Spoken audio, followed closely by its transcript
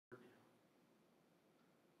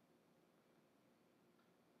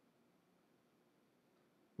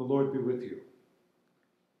The Lord be with you.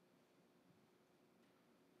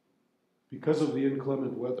 Because of the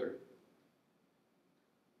inclement weather,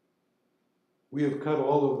 we have cut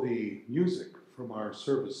all of the music from our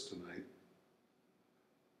service tonight.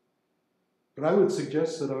 But I would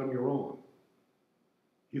suggest that on your own,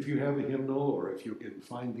 if you have a hymnal or if you can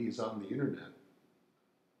find these on the internet,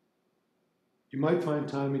 you might find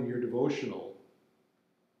time in your devotional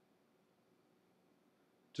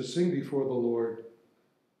to sing before the Lord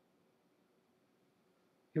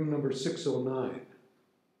hymn number 609,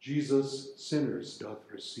 Jesus sinners doth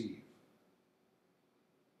receive.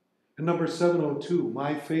 And number 702,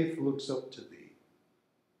 My faith looks up to thee.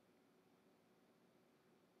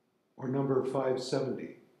 Or number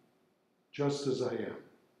 570, Just as I am,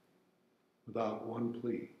 without one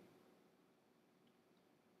plea.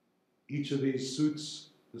 Each of these suits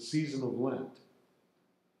the season of Lent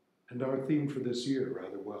and our theme for this year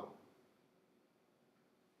rather well.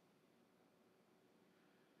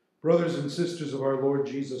 Brothers and sisters of our Lord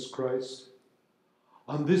Jesus Christ,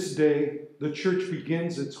 on this day, the Church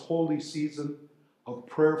begins its holy season of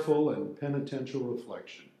prayerful and penitential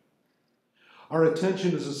reflection. Our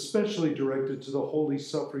attention is especially directed to the holy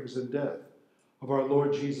sufferings and death of our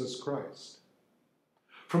Lord Jesus Christ.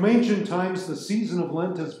 From ancient times, the season of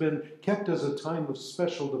Lent has been kept as a time of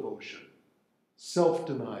special devotion,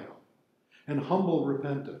 self-denial, and humble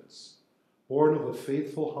repentance, born of a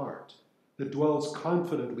faithful heart that dwells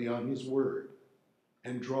confidently on his word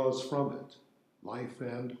and draws from it life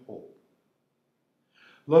and hope.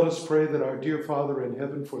 Let us pray that our dear Father in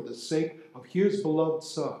heaven, for the sake of his beloved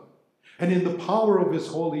Son, and in the power of his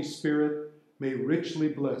Holy Spirit, may richly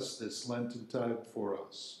bless this Lenten time for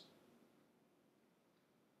us,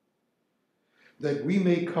 that we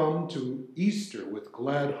may come to Easter with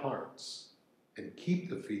glad hearts and keep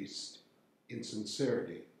the feast in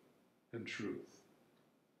sincerity and truth.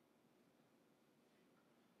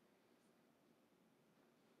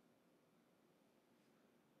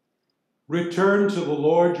 Return to the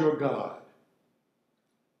Lord your God,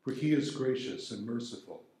 for he is gracious and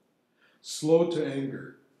merciful, slow to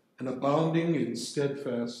anger, and abounding in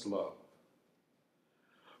steadfast love.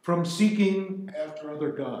 From seeking after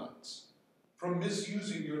other gods, from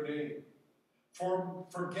misusing your name, from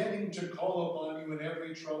forgetting to call upon you in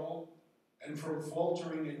every trouble, and from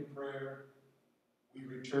faltering in prayer, we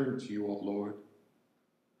return to you, O Lord.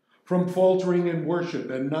 From faltering in worship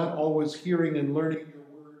and not always hearing and learning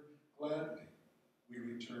your word gladly, we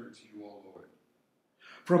return to you, O Lord.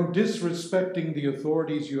 From disrespecting the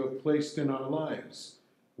authorities you have placed in our lives,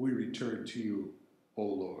 we return to you, O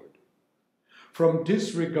Lord. From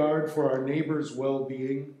disregard for our neighbor's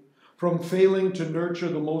well-being, from failing to nurture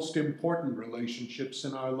the most important relationships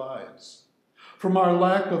in our lives, from our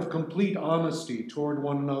lack of complete honesty toward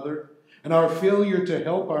one another, and our failure to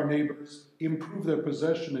help our neighbors improve their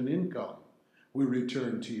possession and income, we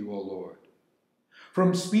return to you, O Lord.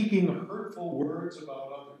 From speaking hurtful words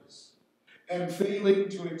about others, and failing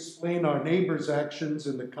to explain our neighbor's actions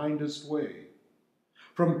in the kindest way,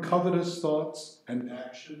 from covetous thoughts and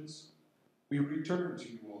actions, we return to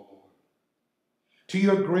you, O Lord. To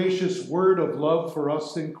your gracious word of love for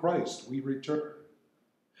us in Christ, we return.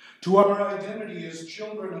 To our identity as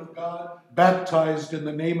children of God, baptized in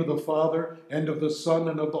the name of the Father, and of the Son,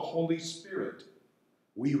 and of the Holy Spirit,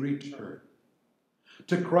 we return.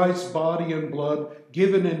 To Christ's body and blood,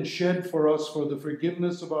 given and shed for us for the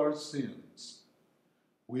forgiveness of our sins,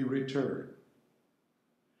 we return.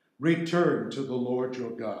 Return to the Lord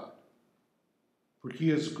your God, for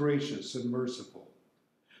he is gracious and merciful,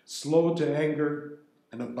 slow to anger,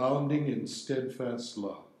 and abounding in steadfast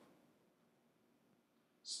love.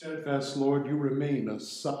 Steadfast Lord, you remain a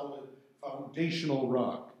solid, foundational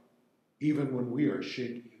rock, even when we are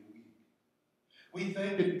shaky and weak. We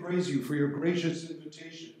thank and praise you for your gracious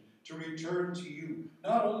invitation to return to you,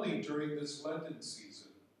 not only during this Lenten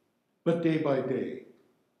season, but day by day.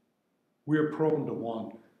 We are prone to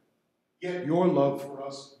wander, yet your love for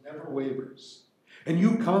us never wavers, and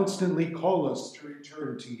you constantly call us to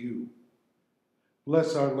return to you.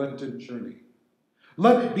 Bless our Lenten journey.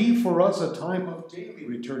 Let it be for us a time of daily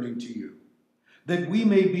returning to you, that we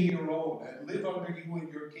may be your own and live under you in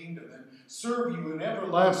your kingdom and serve you in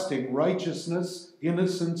everlasting righteousness,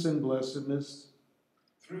 innocence, and blessedness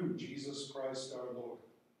through Jesus Christ our Lord,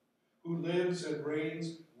 who lives and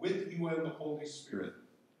reigns with you and the Holy Spirit,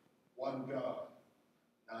 one God,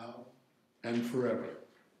 now and forever.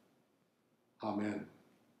 Amen.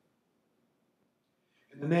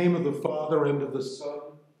 In the name of the Father, and of the Son,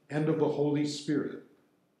 and of the Holy Spirit.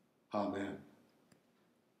 Amen.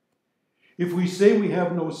 If we say we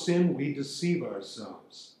have no sin, we deceive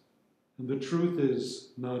ourselves, and the truth is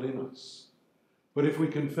not in us. But if we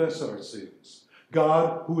confess our sins,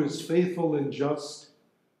 God, who is faithful and just,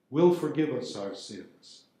 will forgive us our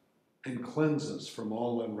sins and cleanse us from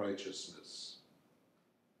all unrighteousness.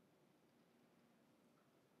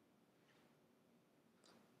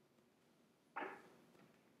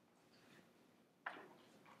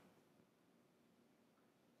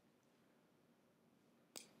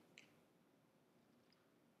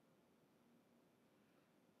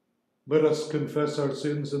 Let us confess our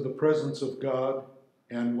sins in the presence of God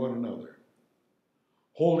and one another.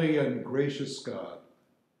 Holy and gracious God,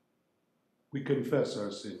 we confess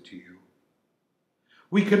our sin to you.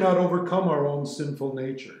 We cannot overcome our own sinful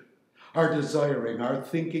nature, our desiring, our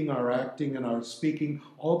thinking, our acting, and our speaking,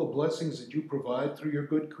 all the blessings that you provide through your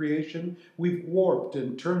good creation, we've warped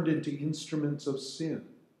and turned into instruments of sin.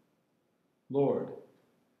 Lord,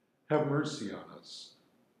 have mercy on us.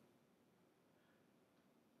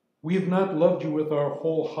 We have not loved you with our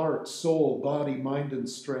whole heart, soul, body, mind, and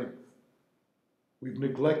strength. We've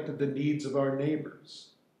neglected the needs of our neighbors,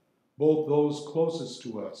 both those closest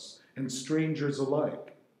to us and strangers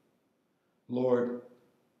alike. Lord,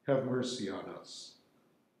 have mercy on us.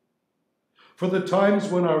 For the times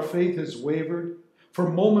when our faith has wavered, for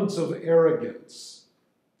moments of arrogance,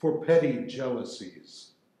 for petty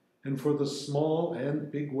jealousies, and for the small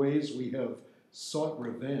and big ways we have sought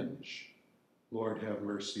revenge, Lord, have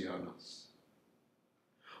mercy on us.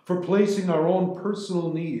 For placing our own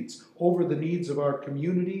personal needs over the needs of our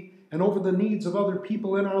community and over the needs of other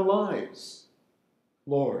people in our lives,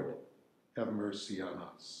 Lord, have mercy on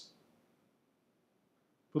us.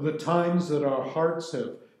 For the times that our hearts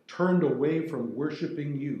have turned away from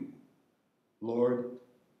worshiping you, Lord,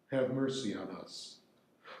 have mercy on us.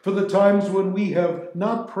 For the times when we have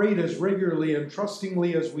not prayed as regularly and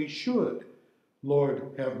trustingly as we should,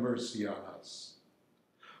 Lord, have mercy on us.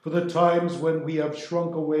 For the times when we have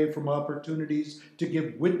shrunk away from opportunities to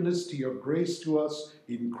give witness to your grace to us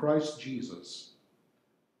in Christ Jesus,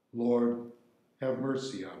 Lord, have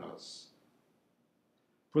mercy on us.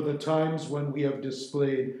 For the times when we have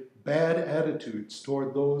displayed bad attitudes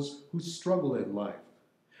toward those who struggle in life,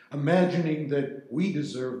 imagining that we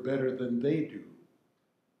deserve better than they do,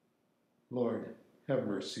 Lord, have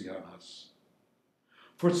mercy on us.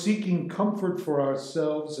 For seeking comfort for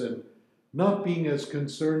ourselves and not being as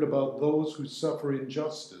concerned about those who suffer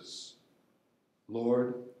injustice,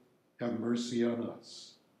 Lord, have mercy on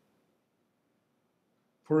us.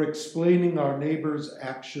 For explaining our neighbor's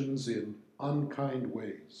actions in unkind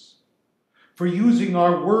ways, for using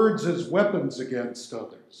our words as weapons against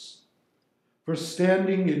others, for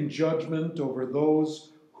standing in judgment over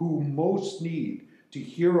those who most need to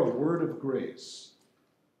hear a word of grace,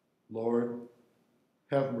 Lord,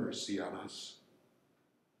 have mercy on us.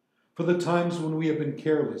 For the times when we have been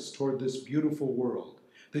careless toward this beautiful world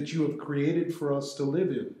that you have created for us to live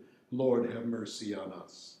in, Lord, have mercy on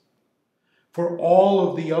us. For all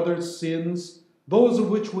of the other sins, those of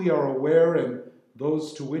which we are aware and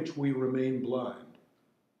those to which we remain blind,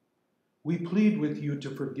 we plead with you to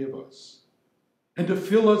forgive us and to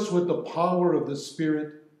fill us with the power of the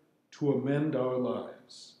Spirit to amend our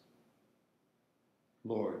lives.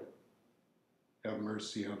 Lord, have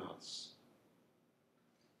mercy on us.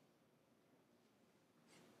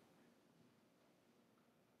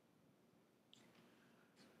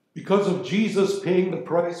 Because of Jesus paying the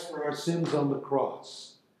price for our sins on the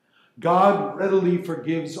cross, God readily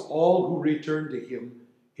forgives all who return to him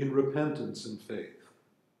in repentance and faith.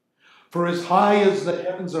 For as high as the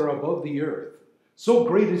heavens are above the earth, so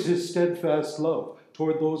great is his steadfast love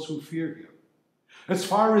toward those who fear him. As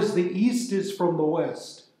far as the east is from the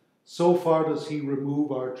west, so far does he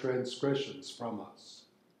remove our transgressions from us.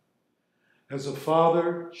 As a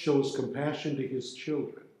father shows compassion to his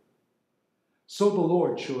children, so the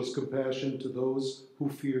Lord shows compassion to those who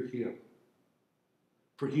fear him.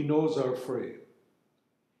 For he knows our frame.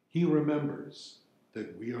 He remembers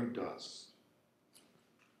that we are dust.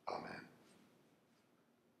 Amen.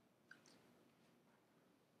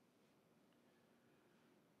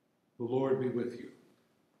 The Lord be with you.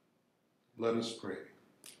 Let us pray.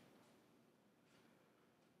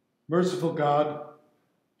 Merciful God,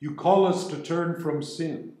 you call us to turn from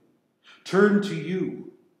sin, turn to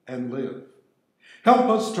you and live. Help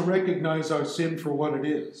us to recognize our sin for what it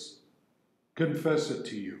is, confess it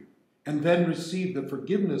to you, and then receive the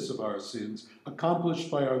forgiveness of our sins accomplished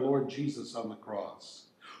by our Lord Jesus on the cross,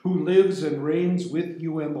 who lives and reigns with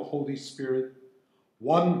you and the Holy Spirit,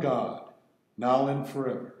 one God, now and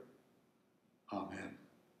forever. Amen.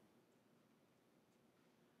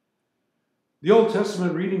 The Old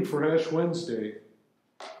Testament reading for Ash Wednesday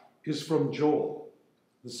is from Joel,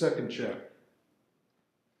 the second chapter.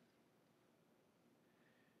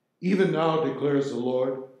 Even now, declares the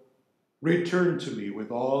Lord, return to me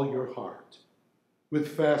with all your heart,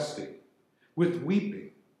 with fasting, with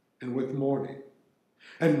weeping, and with mourning,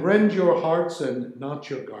 and rend your hearts and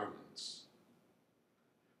not your garments.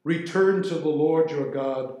 Return to the Lord your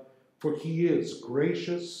God, for he is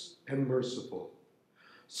gracious and merciful,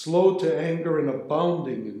 slow to anger and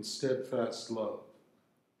abounding in steadfast love,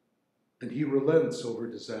 and he relents over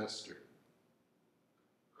disaster.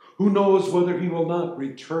 Who knows whether he will not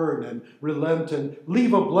return and relent and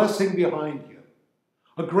leave a blessing behind him,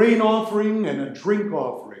 a grain offering and a drink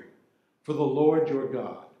offering for the Lord your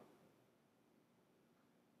God.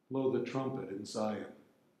 Blow the trumpet in Zion.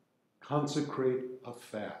 Consecrate a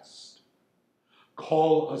fast.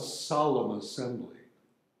 Call a solemn assembly.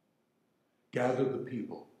 Gather the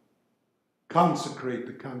people. Consecrate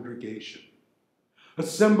the congregation.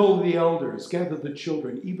 Assemble the elders. Gather the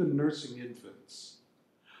children, even nursing infants.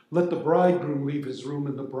 Let the bridegroom leave his room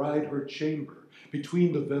and the bride her chamber,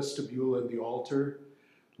 between the vestibule and the altar.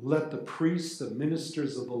 Let the priests, the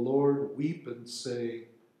ministers of the Lord, weep and say,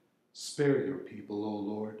 spare your people, O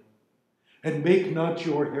Lord, and make not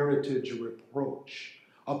your heritage a reproach,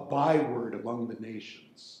 a byword among the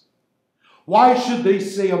nations. Why should they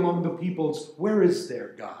say among the peoples, where is their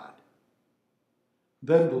God?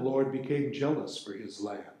 Then the Lord became jealous for his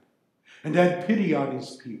land and had pity on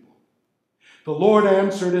his people. The Lord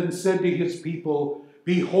answered and said to his people,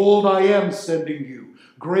 behold, I am sending you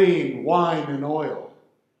grain, wine, and oil,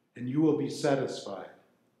 and you will be satisfied.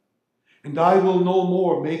 And I will no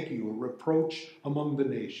more make you a reproach among the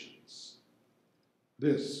nations.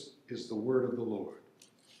 This is the word of the Lord.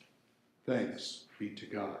 Thanks be to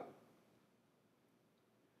God.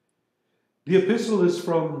 The epistle is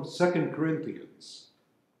from 2 Corinthians,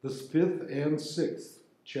 the 5th and 6th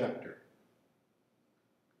chapter.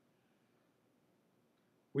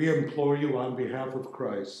 We implore you on behalf of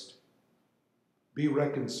Christ, be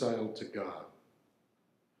reconciled to God.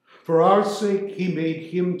 For our sake he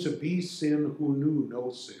made him to be sin who knew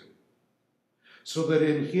no sin, so that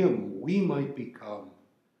in him we might become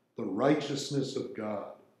the righteousness of God.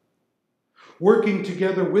 Working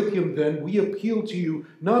together with him, then, we appeal to you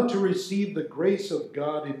not to receive the grace of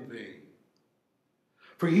God in vain.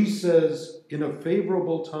 For he says, in a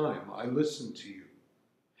favorable time I listened to you,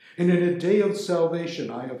 and in a day of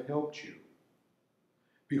salvation I have helped you.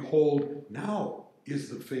 Behold, now is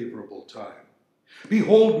the favorable time.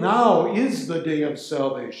 Behold, now is the day of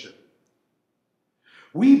salvation.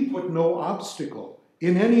 We put no obstacle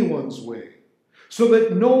in anyone's way, so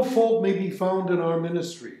that no fault may be found in our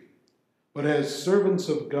ministry. But as servants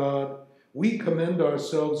of God, we commend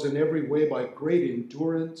ourselves in every way by great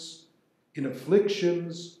endurance, in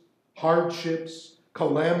afflictions, hardships,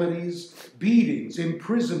 calamities, beatings,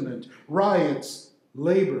 imprisonment, riots,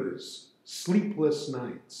 labors, sleepless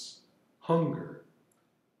nights, hunger,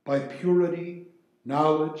 by purity,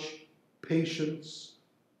 knowledge, patience,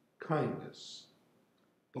 kindness,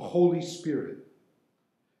 the Holy Spirit,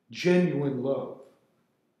 genuine love,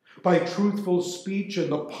 by truthful speech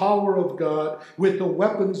and the power of God, with the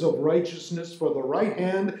weapons of righteousness for the right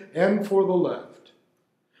hand and for the left,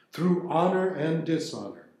 through honor and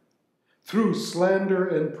dishonor, through slander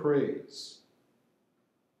and praise.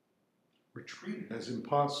 We're treated as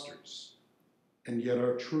impostors, and yet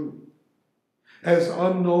are true, as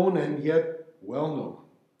unknown and yet well known,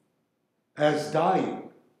 as dying,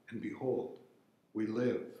 and behold, we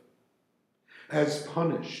live, as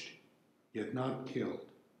punished, yet not killed,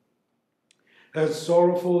 as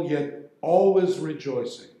sorrowful, yet always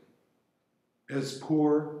rejoicing, as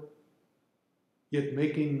poor, yet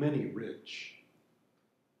making many rich,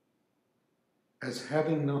 as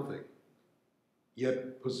having nothing,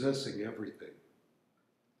 yet possessing everything.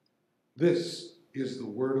 This is the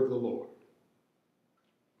word of the Lord.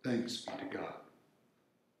 Thanks be to God.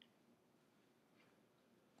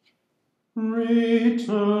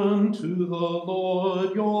 Return to the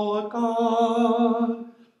Lord your God,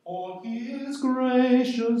 for he is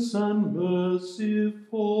gracious and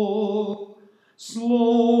merciful,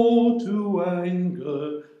 slow to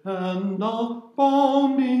anger, and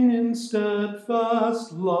abounding in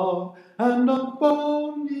steadfast love, and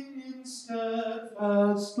abounding in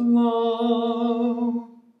steadfast love.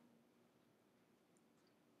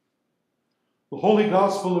 The Holy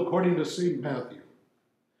Gospel according to St. Matthew,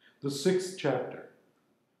 the 6th chapter.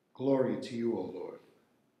 Glory to you, O Lord.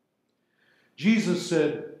 Jesus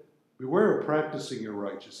said, beware of practicing your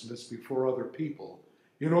righteousness before other people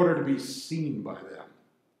in order to be seen by them.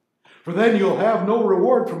 For then you'll have no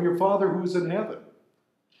reward from your Father who is in heaven.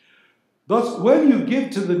 Thus, when you give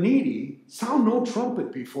to the needy, sound no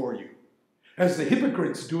trumpet before you, as the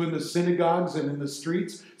hypocrites do in the synagogues and in the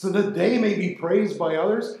streets, so that they may be praised by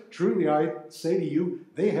others. Truly, I say to you,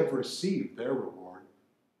 they have received their reward.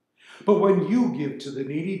 But when you give to the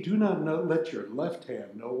needy, do not let your left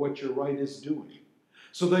hand know what your right is doing,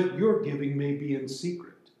 so that your giving may be in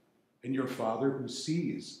secret, and your Father who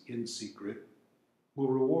sees in secret will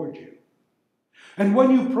reward you. And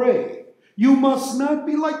when you pray, you must not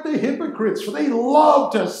be like the hypocrites, for they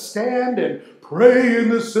love to stand and pray in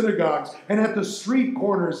the synagogues and at the street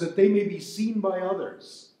corners, that they may be seen by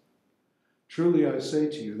others. Truly I say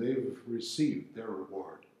to you, they have received their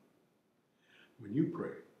reward. When you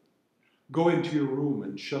pray, go into your room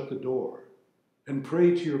and shut the door, and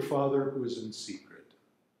pray to your Father who is in secret.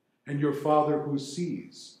 And your Father who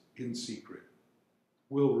sees in secret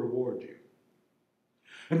will reward you.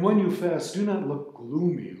 And when you fast, do not look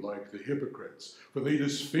gloomy like the hypocrites, for they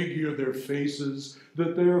disfigure their faces,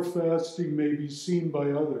 that their fasting may be seen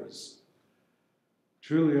by others.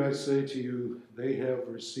 Truly I say to you, they have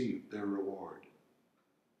received their reward.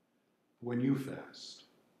 When you fast,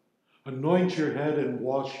 anoint your head and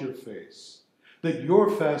wash your face, that your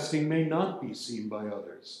fasting may not be seen by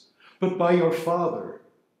others, but by your Father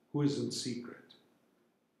who is in secret.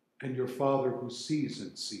 And your Father who sees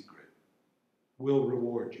in secret will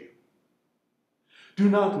reward you. Do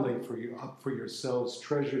not lay up for yourselves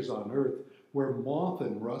treasures on earth, where moth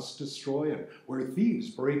and rust destroy and where thieves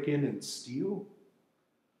break in and steal.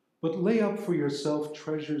 But lay up for yourself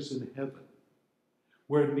treasures in heaven,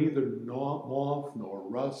 where neither moth nor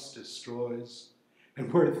rust destroys,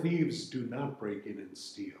 and where thieves do not break in and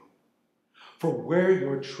steal. For where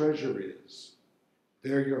your treasure is,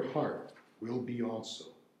 there your heart will be also.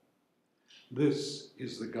 This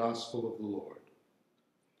is the gospel of the Lord.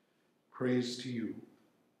 Praise to you,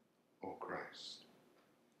 O Christ.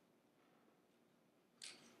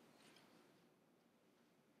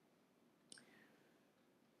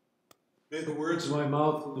 May the words of my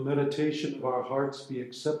mouth and the meditation of our hearts be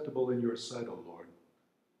acceptable in your sight, O Lord.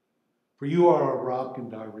 For you are our rock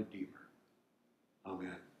and our Redeemer.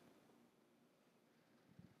 Amen.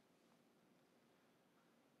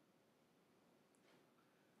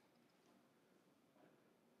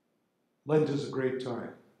 Lent is a great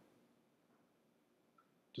time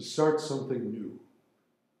to start something new.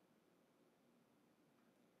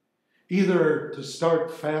 Either to start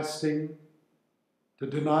fasting, to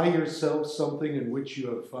deny yourself something in which you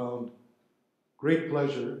have found great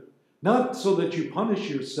pleasure, not so that you punish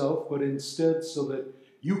yourself, but instead so that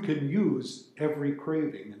you can use every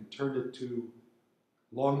craving and turn it to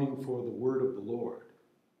longing for the word of the Lord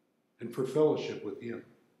and for fellowship with Him.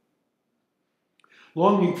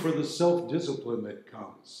 Longing for the self-discipline that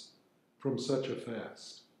comes from such a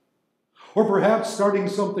fast. Or perhaps starting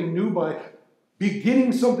something new by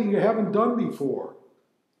beginning something you haven't done before,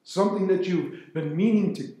 something that you've been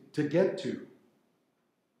meaning to get to.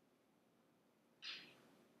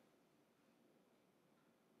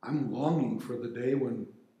 I'm longing for the day when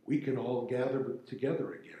we can all gather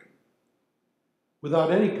together again,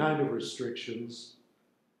 without any kind of restrictions.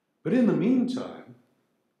 But in the meantime,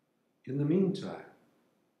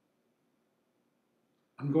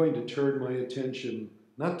 I'm going to turn my attention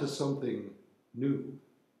not to something new,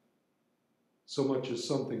 so much as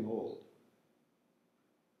something old.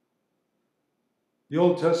 The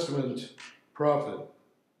Old Testament prophet,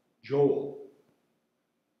 Joel,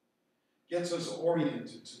 gets us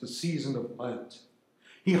oriented to the season of Lent.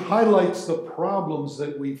 He highlights the problems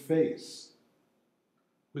that we face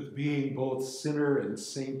with being both sinner and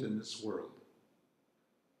saint in this world.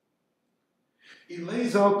 He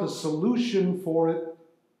lays out the solution for it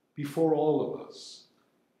before all of us.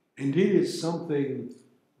 And it is something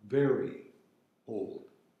very old.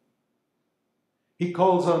 He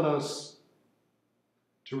calls on us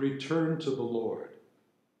to return to the Lord,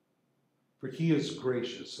 for He is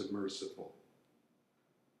gracious and merciful.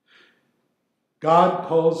 God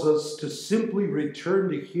calls us to simply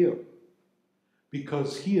return to Him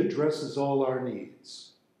because He addresses all our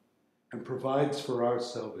needs and provides for our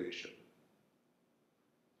salvation.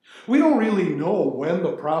 We don't really know when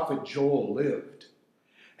the prophet Joel lived.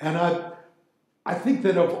 And I think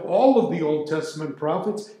that of all of the Old Testament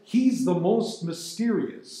prophets, he's the most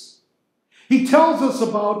mysterious. He tells us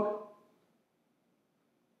about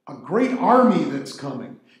a great army that's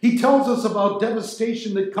coming. He tells us about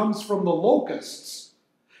devastation that comes from the locusts.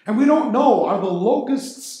 And we don't know, are the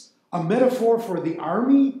locusts a metaphor for the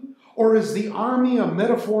army? Or is the army a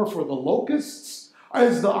metaphor for the locusts? Are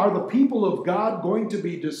the people of God going to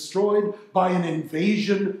be destroyed by an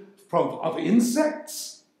invasion of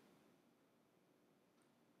insects?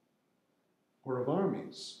 or of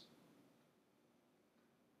armies.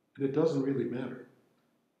 And it doesn't really matter.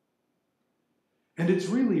 And it's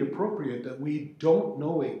really appropriate that we don't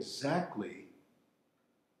know exactly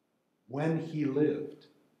when he lived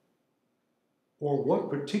or what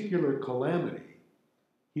particular calamity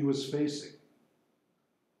he was facing.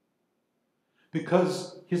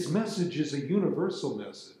 Because his message is a universal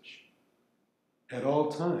message. At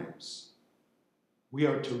all times, we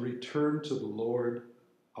are to return to the Lord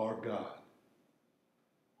our God,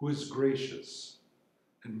 who is gracious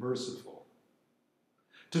and merciful,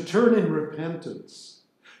 to turn in repentance,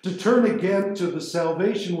 to turn again to the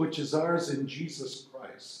salvation which is ours in Jesus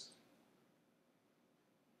Christ.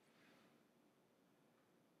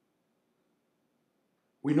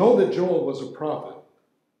 We know that Joel was a prophet,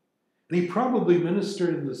 and he probably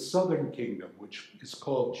ministered in the southern kingdom, which is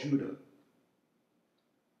called Judah.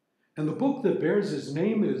 And the book that bears his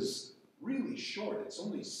name is really short. It's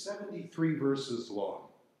only 73 verses long.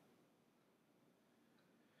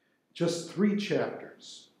 Just 3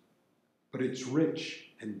 chapters, but it's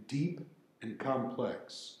rich and deep and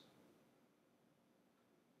complex.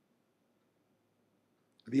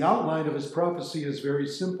 The outline of his prophecy is very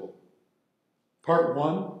simple. Part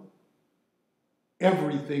 1,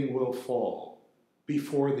 everything will fall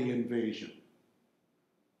before the invasion.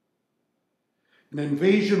 An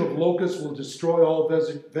invasion of locusts will destroy all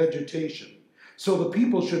vegetation. So the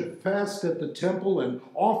people should fast at the temple and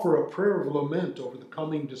offer a prayer of lament over the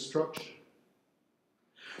coming destruction.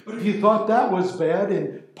 But if you thought that was bad,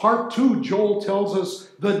 in part 2, Joel tells us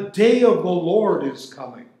the day of the Lord is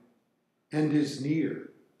coming and is near.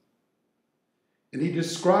 And he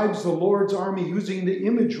describes the Lord's army using the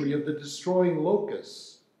imagery of the destroying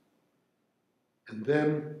locusts. And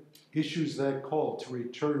then issues that call to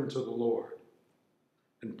return to the Lord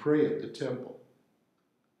and pray at the temple.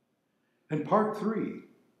 And part 3,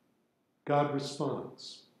 God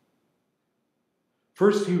responds.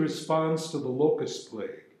 First, he responds to the locust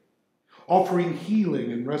plague, offering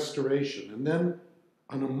healing and restoration, and then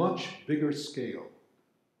on a much bigger scale,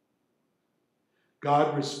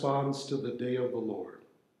 God responds to the day of the Lord,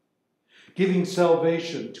 giving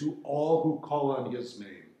salvation to all who call on his name.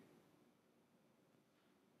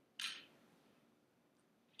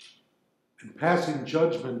 And passing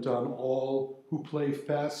judgment on all who play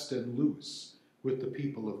fast and loose with the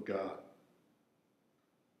people of God.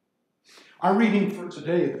 Our reading for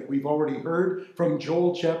today that we've already heard from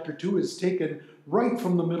Joel chapter 2 is taken right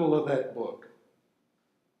from the middle of that book.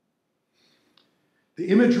 The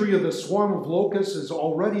imagery of the swarm of locusts has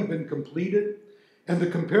already been completed, and the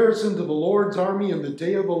comparison to the Lord's army and the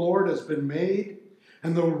day of the Lord has been made,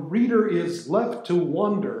 and the reader is left to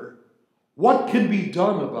wonder, what can be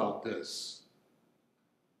done about this?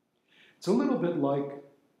 It's a little bit like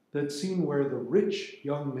that scene where the rich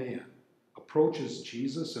young man approaches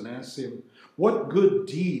Jesus and asks him what good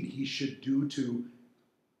deed he should do to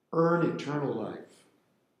earn eternal life.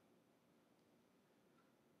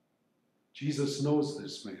 Jesus knows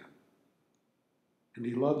this man, and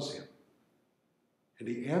he loves him, and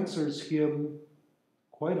he answers him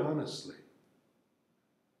quite honestly,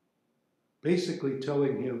 basically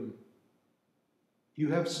telling him, you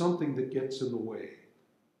have something that gets in the way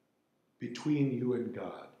between you and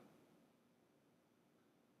God.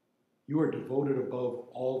 You are devoted above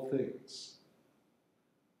all things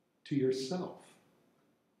to yourself,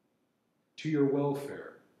 to your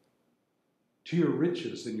welfare, to your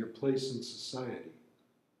riches and your place in society.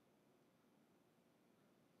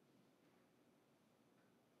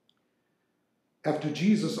 After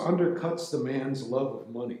Jesus undercuts the man's love of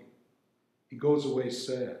money, he goes away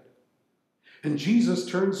sad. And Jesus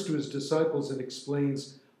turns to his disciples and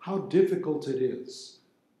explains how difficult it is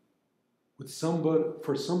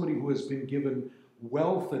for somebody who has been given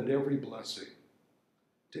wealth and every blessing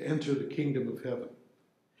to enter the kingdom of heaven.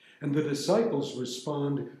 And the disciples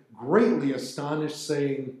respond greatly astonished,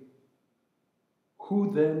 saying,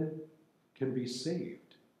 who then can be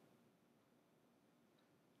saved?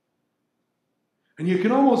 And you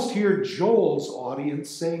can almost hear Joel's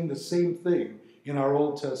audience saying the same thing in our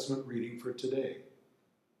Old Testament reading for today.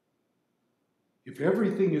 If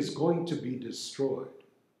everything is going to be destroyed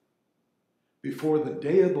before the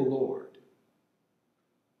day of the Lord,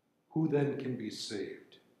 who then can be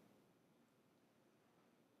saved?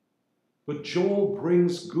 But Joel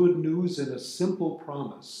brings good news in a simple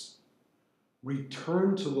promise.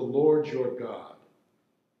 Return to the Lord your God.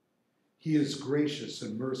 He is gracious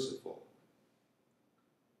and merciful.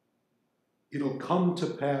 It'll come to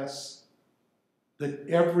pass that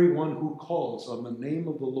everyone who calls on the name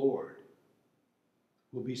of the Lord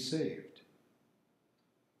will be saved.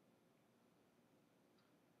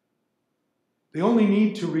 They only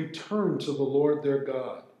need to return to the Lord their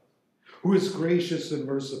God, who is gracious and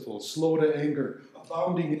merciful, slow to anger,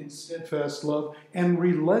 abounding in steadfast love, and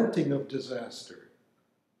relenting of disaster.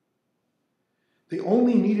 They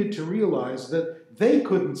only needed to realize that they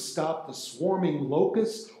couldn't stop the swarming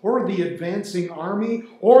locusts or the advancing army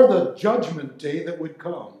or the judgment day that would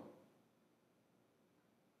come.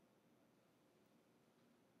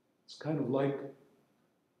 It's kind of like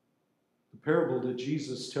the parable that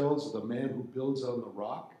Jesus tells of the man who builds on the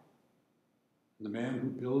rock and the man who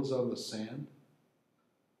builds on the sand.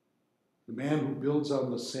 The man who builds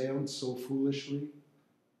on the sand so foolishly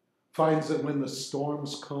finds that when the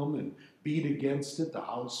storms come and beat against it, the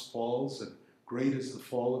house falls, and great is the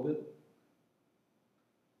fall of it.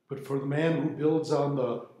 But for the man who builds on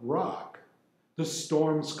the rock, the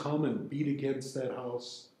storms come and beat against that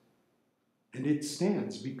house, and it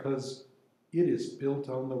stands because it is built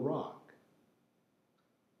on the rock.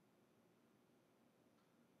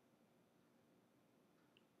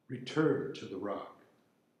 Return to the rock.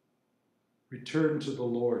 Return to the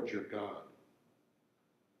Lord your God,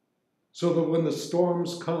 so that when the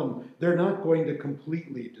storms come, they're not going to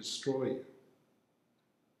completely destroy you.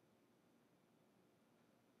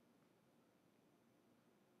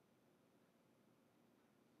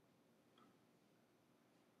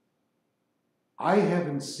 I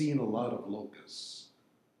haven't seen a lot of locusts.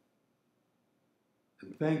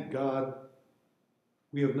 And thank God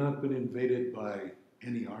we have not been invaded by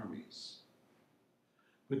any armies.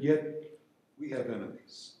 But yet we have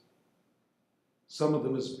enemies. Some of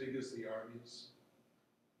them as big as the armies.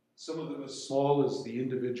 Some of them as small as the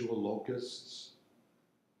individual locusts.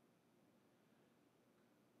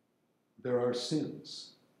 There are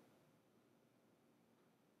sins.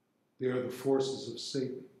 They are the forces of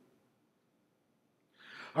Satan.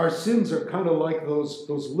 Our sins are kind of like those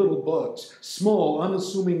little bugs, small,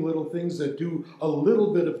 unassuming little things that do a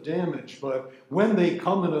little bit of damage, but when they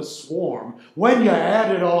come in a swarm, when you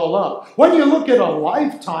add it all up, when you look at a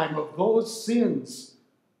lifetime of those sins,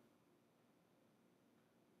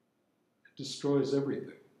 it destroys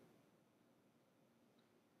everything.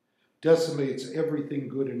 Decimates everything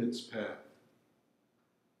good in its path.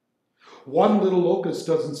 One little locust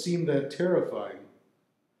doesn't seem that terrifying,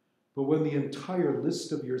 but when the entire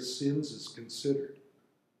list of your sins is considered,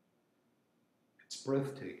 it's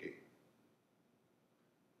breathtaking.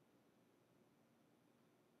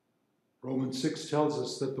 Romans 6 tells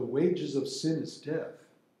us that the wages of sin is death.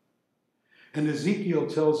 And Ezekiel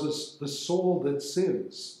tells us the soul that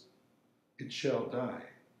sins, it shall die.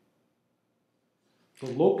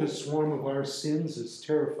 The locust swarm of our sins is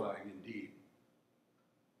terrifying indeed.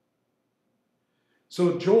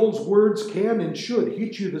 So Joel's words can and should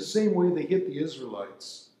hit you the same way they hit the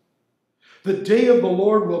Israelites. The day of the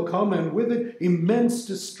Lord will come, and with it immense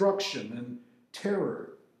destruction and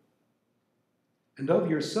terror. And of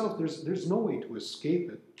yourself, there's no way to escape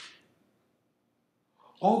it.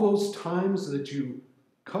 All those times that you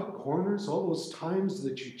cut corners, all those times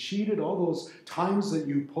that you cheated, all those times that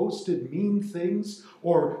you posted mean things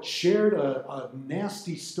or shared a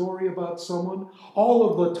nasty story about someone, all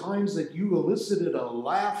of the times that you elicited a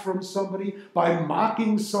laugh from somebody by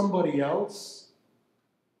mocking somebody else,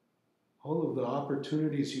 all of the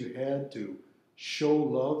opportunities you had to show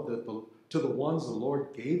love to the ones the Lord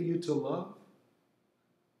gave you to love,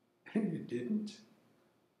 and you didn't.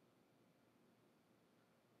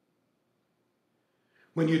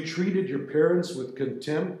 When you treated your parents with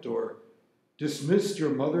contempt or dismissed your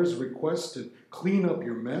mother's request to clean up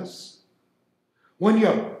your mess. When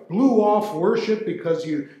you blew off worship because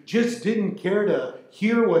you just didn't care to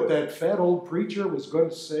hear what that fat old preacher was going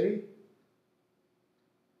to say.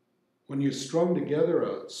 When you strung together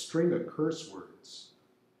a string of curse words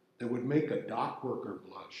that would make a dock worker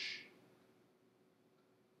blush.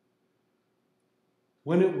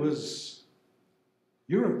 When it was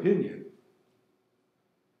your opinion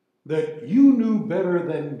that you knew better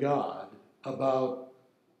than God about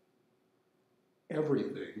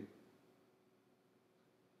everything,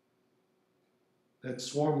 that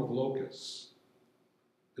swarm of locusts,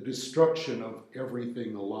 the destruction of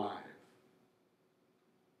everything alive,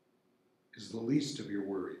 is the least of your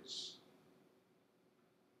worries.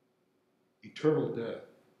 Eternal death,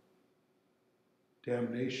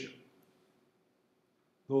 damnation,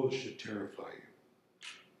 those should terrify you.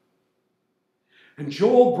 And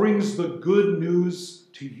Joel brings the good news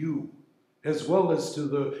to you, as well as to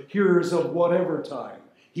the hearers of whatever time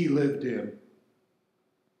he lived in.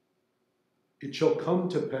 It shall come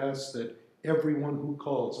to pass that everyone who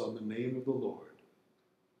calls on the name of the Lord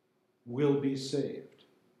will be saved.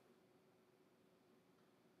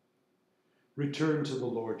 Return to the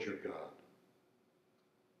Lord your God.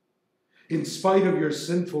 In spite of your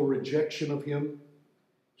sinful rejection of him,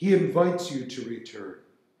 he invites you to return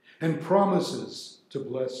and promises to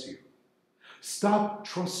bless you. Stop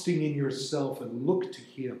trusting in yourself and look to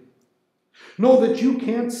him. Know that you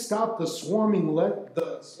can't stop the swarming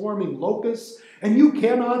locusts, and you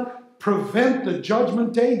cannot prevent the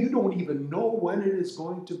judgment day. You don't even know when it is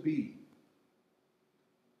going to be.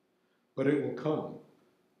 But it will come,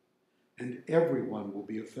 and everyone will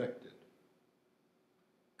be affected.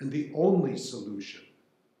 And the only solution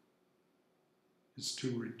is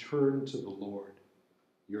to return to the Lord,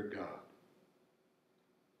 your God.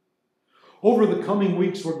 Over the coming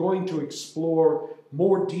weeks, we're going to explore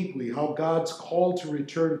more deeply how God's call to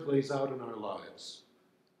return plays out in our lives.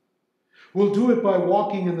 We'll do it by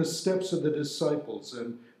walking in the steps of the disciples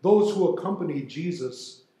and those who accompanied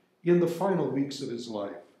Jesus in the final weeks of his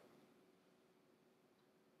life.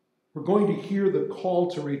 We're going to hear the call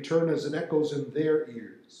to return as it echoes in their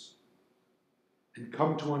ears and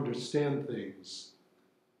come to understand things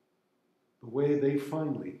the way they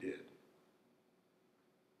finally did.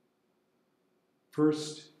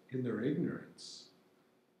 First, in their ignorance,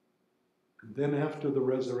 and then after the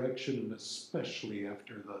resurrection, and especially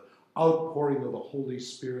after the outpouring of the Holy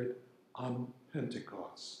Spirit on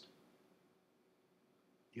Pentecost,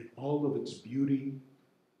 in all of its beauty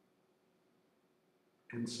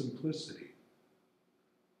and simplicity.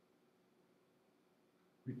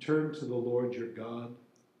 Return to the Lord your God,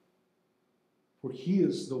 for he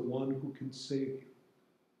is the one who can save you.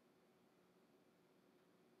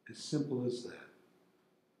 As simple as that.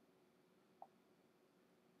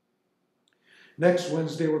 Next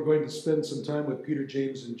Wednesday, we're going to spend some time with Peter,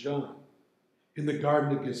 James, and John in the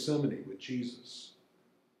Garden of Gethsemane with Jesus.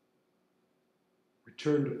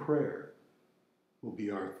 Return to prayer will be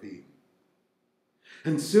our theme.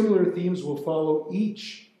 And similar themes will follow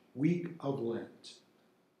each week of Lent.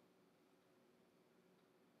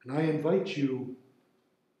 And I invite you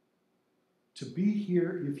to be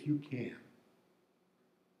here if you can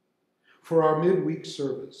for our midweek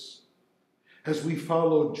service, as we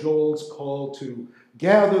follow Joel's call to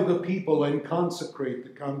gather the people and consecrate the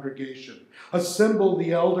congregation, assemble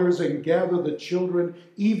the elders and gather the children,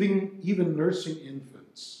 even nursing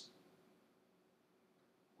infants.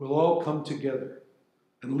 We'll all come together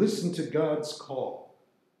and listen to God's call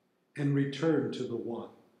and return to the one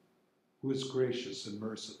who is gracious and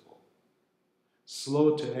merciful,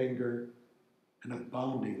 slow to anger and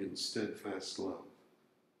abounding in steadfast love.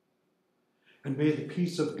 And may the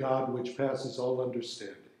peace of God, which passes all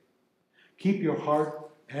understanding, keep your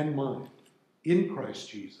heart and mind in Christ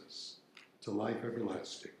Jesus to life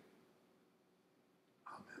everlasting.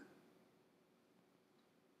 Amen.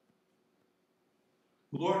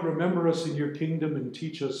 Lord, remember us in your kingdom and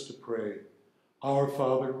teach us to pray. Our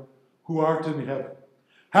Father, who art in heaven,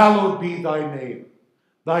 hallowed be thy name.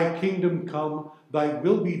 Thy kingdom come, thy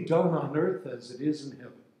will be done on earth as it is in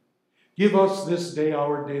heaven. Give us this day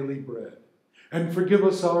our daily bread. And forgive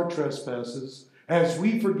us our trespasses, as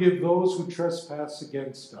we forgive those who trespass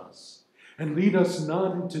against us. And lead us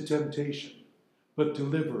not into temptation, but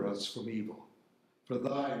deliver us from evil. For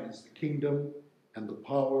thine is the kingdom, and the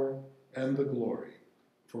power, and the glory,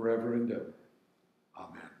 forever and ever.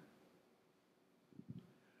 Amen.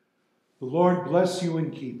 The Lord bless you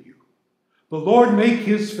and keep you. The Lord make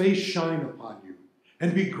his face shine upon you,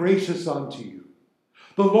 and be gracious unto you.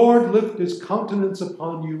 The Lord lift his countenance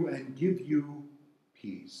upon you, and give you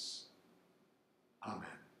peace. Amen.